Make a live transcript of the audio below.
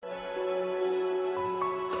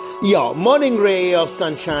Your morning ray of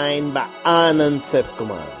sunshine by Anand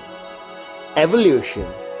Sivkumar. Evolution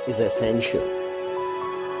is essential.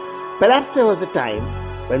 Perhaps there was a time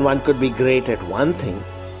when one could be great at one thing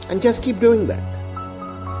and just keep doing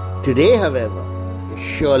that. Today, however, is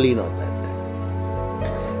surely not that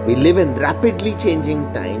time. We live in rapidly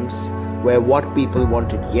changing times where what people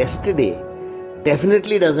wanted yesterday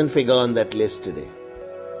definitely doesn't figure on that list today.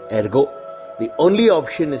 Ergo, the only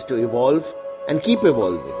option is to evolve and keep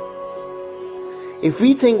evolving. If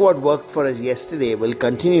we think what worked for us yesterday will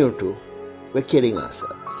continue to, we're kidding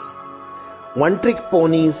ourselves. One-trick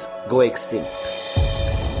ponies go extinct.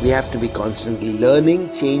 We have to be constantly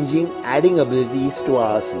learning, changing, adding abilities to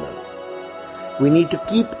our arsenal. We need to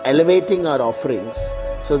keep elevating our offerings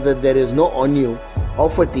so that there is no ennui or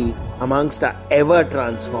fatigue amongst our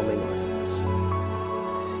ever-transforming audience.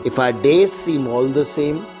 If our days seem all the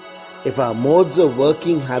same, if our modes of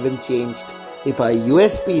working haven't changed, if our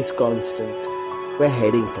USP is constant, we're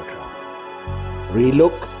heading for trouble.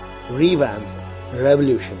 Relook, revamp,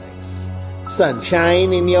 revolutionize.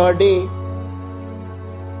 Sunshine in your day.